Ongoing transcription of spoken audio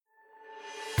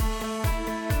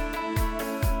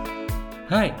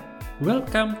Hi,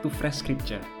 welcome to Fresh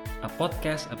Scripture, a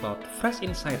podcast about fresh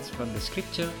insights from the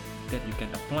scripture that you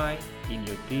can apply in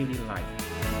your daily life.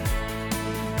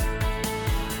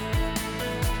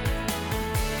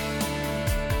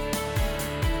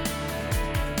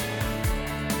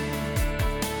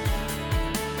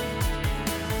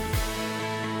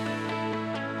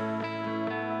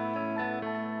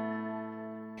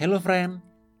 Hello friend,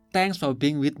 thanks for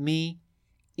being with me.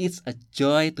 It's a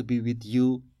joy to be with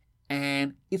you,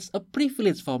 and it's a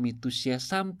privilege for me to share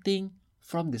something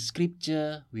from the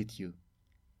scripture with you.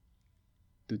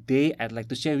 Today, I'd like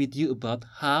to share with you about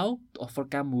how to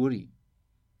overcome worry.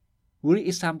 Worry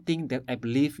is something that I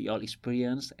believe we all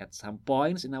experience at some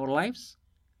points in our lives.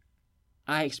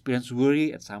 I experienced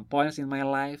worry at some points in my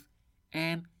life,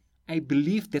 and I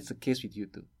believe that's the case with you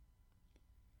too.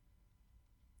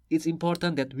 It's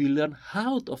important that we learn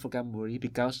how to overcome worry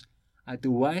because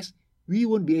otherwise we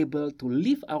won't be able to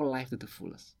live our life to the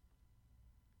fullest.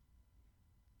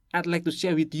 I'd like to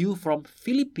share with you from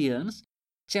Philippians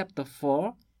chapter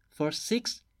 4, verse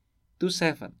 6 to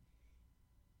 7.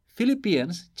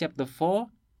 Philippians chapter 4,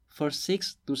 verse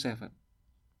 6 to 7.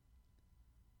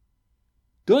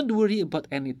 Don't worry about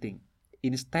anything.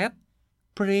 Instead,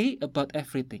 pray about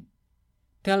everything.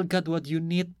 Tell God what you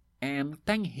need and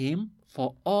thank Him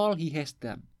for all He has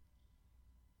done.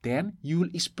 Then you will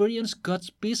experience God's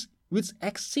peace which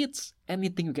exceeds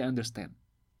anything you can understand.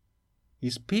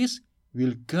 His peace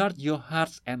will guard your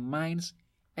hearts and minds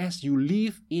as you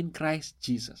live in Christ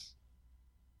Jesus.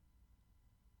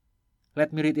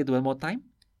 Let me read it one more time.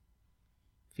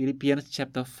 Philippians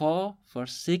chapter 4,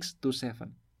 verse 6 to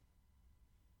 7.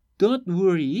 Don't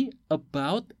worry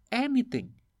about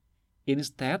anything.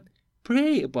 Instead,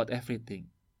 pray about everything.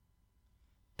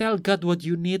 Tell God what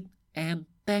you need and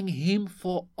thank Him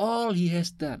for all He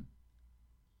has done.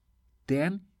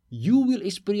 Then you will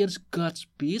experience God's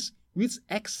peace which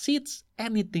exceeds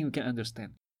anything you can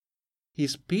understand.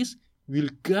 His peace will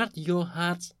guard your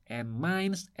hearts and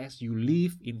minds as you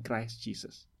live in Christ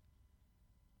Jesus.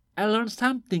 I learned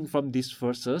something from these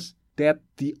verses that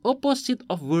the opposite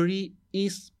of worry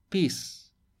is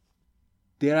peace.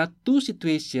 There are two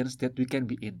situations that we can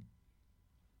be in.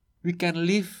 We can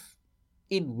live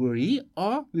in worry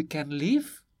or we can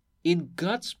live in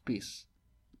God's peace.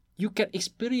 You can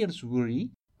experience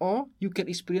worry or you can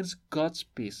experience God's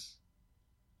peace.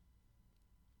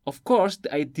 Of course,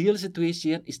 the ideal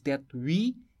situation is that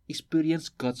we experience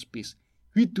God's peace.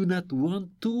 We do not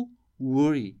want to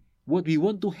worry. What we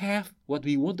want to have, what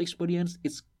we want to experience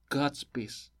is God's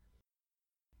peace.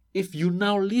 If you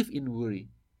now live in worry,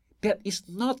 that is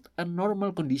not a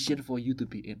normal condition for you to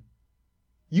be in.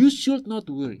 You should not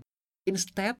worry.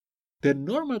 Instead, the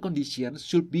normal condition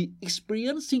should be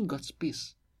experiencing God's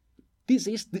peace. This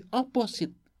is the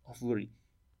opposite of worry.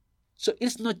 So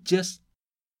it's not just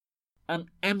an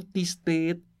empty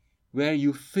state where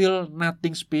you feel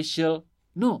nothing special.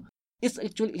 No, it's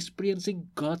actually experiencing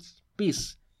God's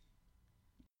peace.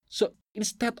 So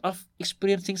instead of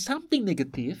experiencing something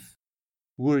negative,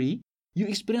 worry, you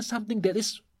experience something that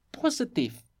is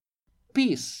positive,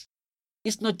 peace.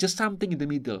 It's not just something in the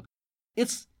middle.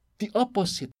 It's the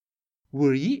opposite,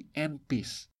 worry and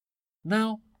peace.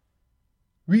 Now,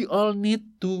 we all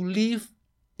need to live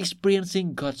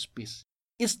experiencing God's peace.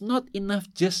 It's not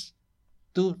enough just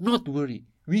to not worry.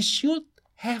 We should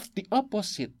have the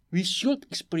opposite. We should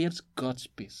experience God's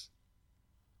peace.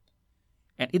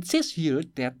 And it says here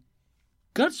that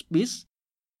God's peace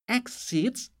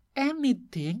exceeds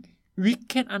anything we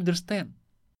can understand.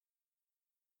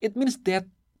 It means that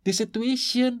the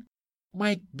situation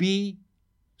might be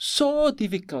so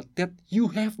difficult that you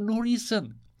have no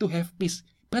reason to have peace,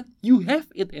 but you have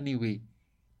it anyway.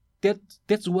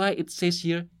 That's why it says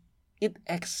here, it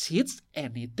exceeds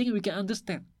anything we can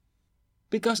understand.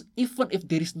 Because even if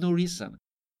there is no reason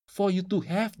for you to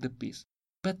have the peace,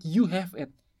 but you have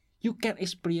it, you can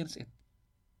experience it.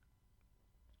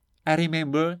 I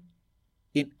remember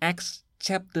in Acts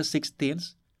chapter 16,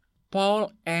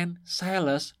 Paul and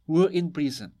Silas were in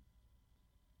prison.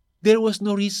 There was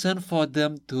no reason for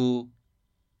them to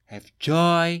have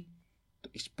joy, to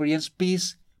experience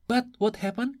peace. But what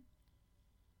happened?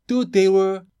 Though they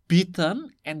were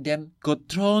beaten and then got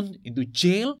thrown into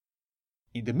jail,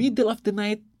 in the middle of the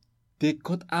night, they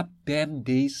got up, then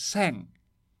they sang.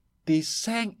 They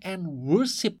sang and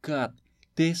worshiped God.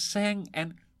 They sang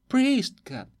and praised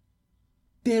God.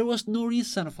 There was no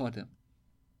reason for them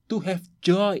to have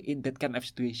joy in that kind of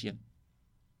situation.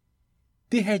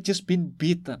 They had just been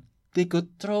beaten. They got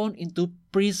thrown into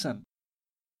prison.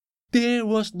 There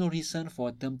was no reason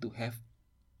for them to have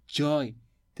joy.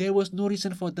 There was no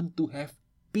reason for them to have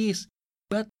peace.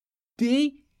 But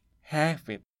they have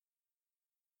it.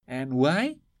 And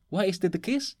why? Why is that the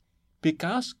case?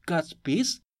 Because God's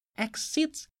peace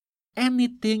exceeds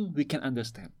anything we can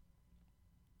understand.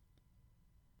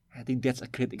 I think that's a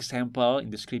great example in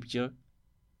the scripture.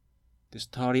 The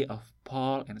story of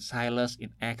Paul and Silas in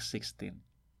Acts 16.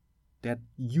 That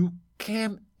you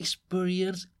can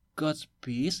experience God's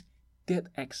peace that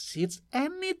exceeds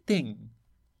anything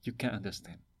you can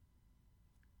understand.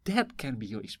 That can be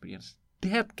your experience.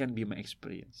 That can be my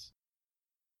experience.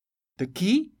 The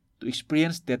key to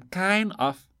experience that kind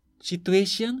of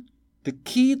situation, the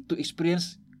key to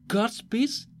experience God's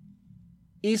peace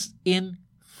is in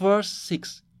verse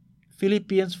 6.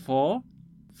 Philippians 4,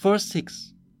 verse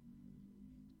 6.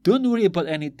 Don't worry about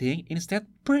anything, instead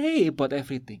pray about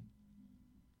everything.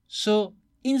 So,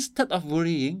 instead of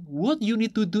worrying, what you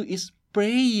need to do is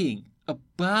praying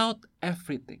about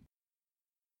everything.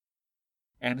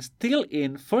 And still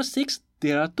in verse 6,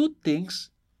 there are two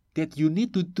things that you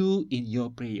need to do in your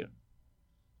prayer.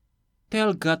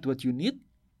 Tell God what you need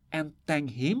and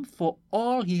thank Him for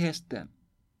all He has done.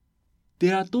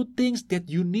 There are two things that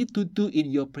you need to do in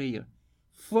your prayer.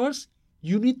 First,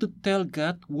 you need to tell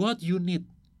God what you need.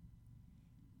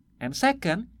 And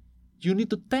second, you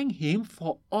need to thank Him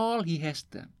for all He has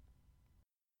done.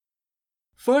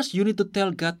 First, you need to tell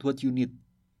God what you need.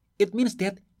 It means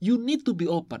that you need to be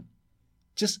open.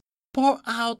 Just pour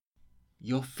out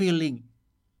your feeling,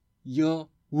 your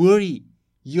worry,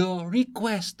 your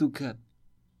request to God.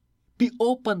 Be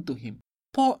open to Him.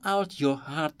 Pour out your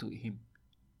heart to Him.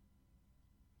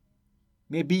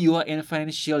 Maybe you are in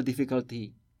financial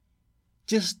difficulty.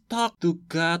 Just talk to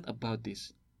God about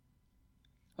this.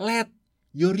 Let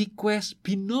your request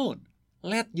be known.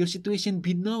 Let your situation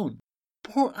be known.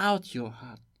 Pour out your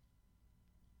heart.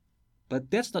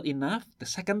 But that's not enough. The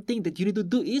second thing that you need to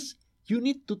do is you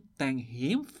need to thank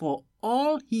Him for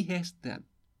all He has done.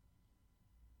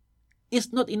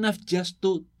 It's not enough just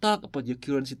to talk about your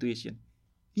current situation.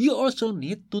 You also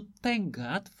need to thank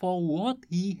God for what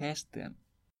He has done.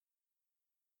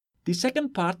 The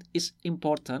second part is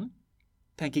important,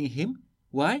 thanking Him.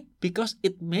 Why? Because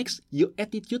it makes your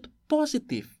attitude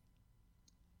positive.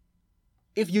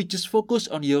 If you just focus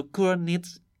on your current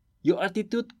needs, your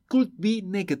attitude could be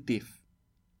negative.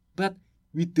 But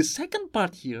with the second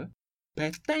part here,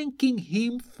 by thanking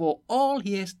Him for all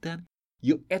He has done,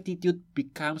 your attitude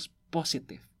becomes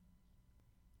positive.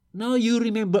 Now you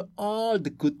remember all the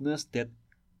goodness that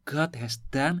God has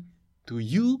done to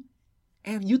you,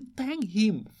 and you thank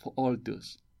Him for all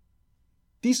those.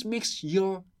 This makes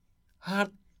your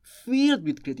heart filled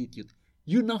with gratitude.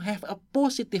 You now have a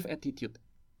positive attitude.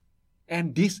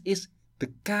 And this is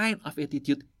the kind of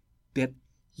attitude that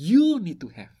you need to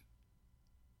have.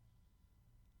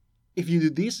 If you do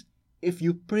this, if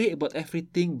you pray about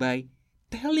everything by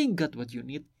telling God what you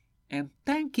need and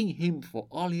thanking Him for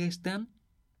all He has done,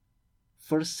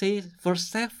 verse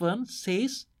 7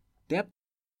 says that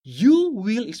you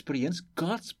will experience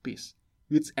God's peace,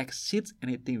 which exceeds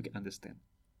anything you can understand.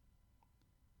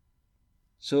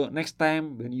 So next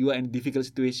time when you are in a difficult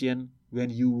situation, when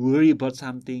you worry about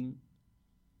something,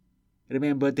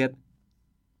 remember that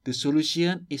the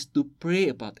solution is to pray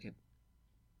about it.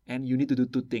 And you need to do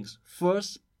two things.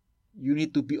 First, you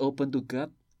need to be open to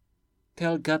God.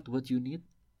 Tell God what you need.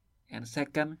 And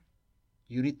second,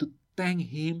 you need to thank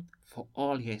Him for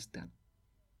all He has done.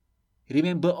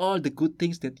 Remember all the good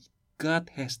things that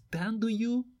God has done to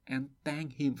you and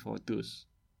thank Him for those.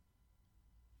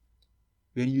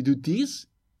 When you do this,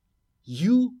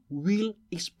 you will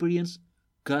experience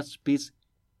God's peace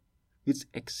which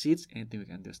exceeds anything we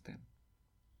can understand.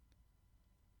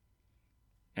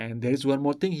 And there is one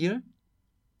more thing here.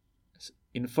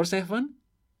 In verse 7,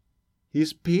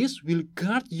 His peace will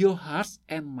guard your hearts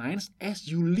and minds as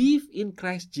you live in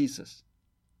Christ Jesus.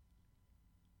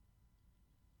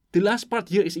 The last part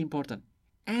here is important.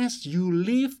 As you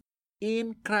live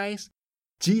in Christ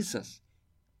Jesus.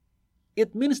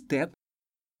 It means that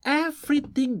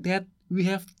everything that we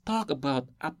have talked about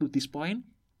up to this point,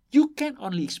 you can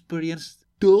only experience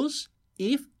those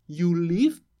if you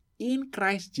live in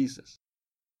Christ Jesus.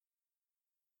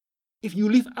 If you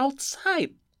live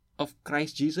outside of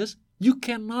Christ Jesus, you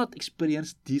cannot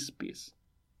experience this peace.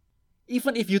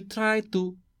 Even if you try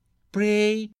to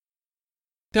pray,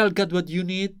 tell God what you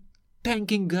need,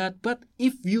 thanking God, but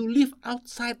if you live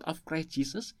outside of Christ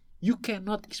Jesus, you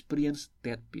cannot experience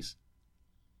that peace.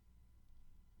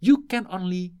 You can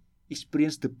only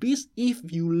experience the peace if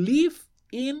you live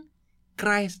in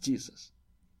Christ Jesus.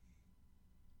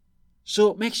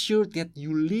 So make sure that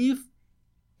you live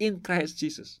in Christ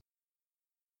Jesus.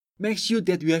 Make sure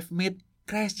that you have made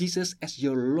Christ Jesus as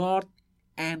your Lord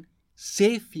and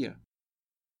Savior.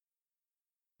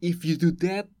 If you do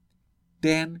that,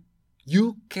 then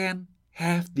you can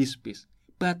have this peace.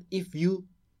 But if you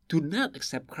do not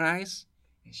accept Christ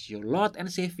as your Lord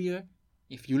and Savior,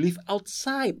 if you live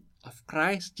outside of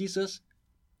Christ Jesus,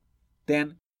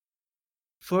 then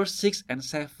verse 6 and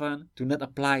 7 do not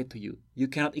apply to you. You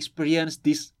cannot experience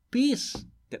this peace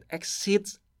that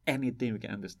exceeds anything we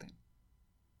can understand.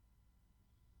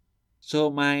 So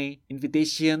my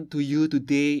invitation to you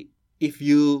today, if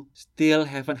you still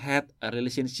haven't had a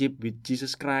relationship with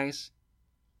Jesus Christ,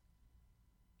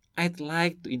 I'd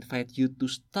like to invite you to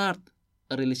start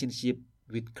a relationship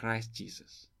with Christ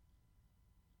Jesus.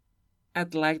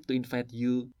 I'd like to invite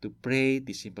you to pray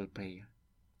this simple prayer.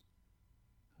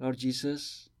 Lord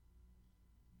Jesus,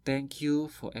 thank you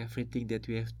for everything that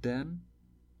you have done.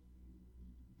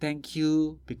 Thank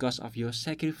you because of your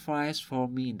sacrifice for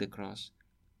me in the cross.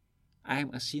 I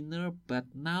am a sinner, but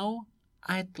now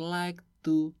I'd like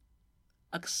to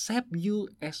accept you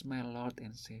as my Lord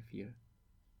and Savior.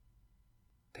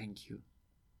 Thank you.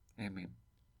 Amen.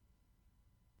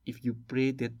 If you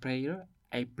pray that prayer,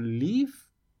 I believe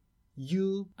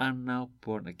you are now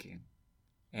born again.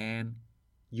 And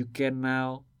you can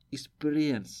now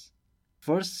experience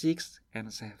verse 6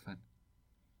 and 7.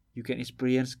 You can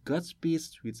experience God's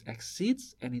peace which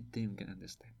exceeds anything you can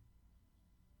understand.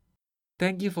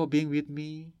 Thank you for being with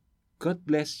me. God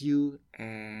bless you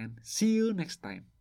and see you next time.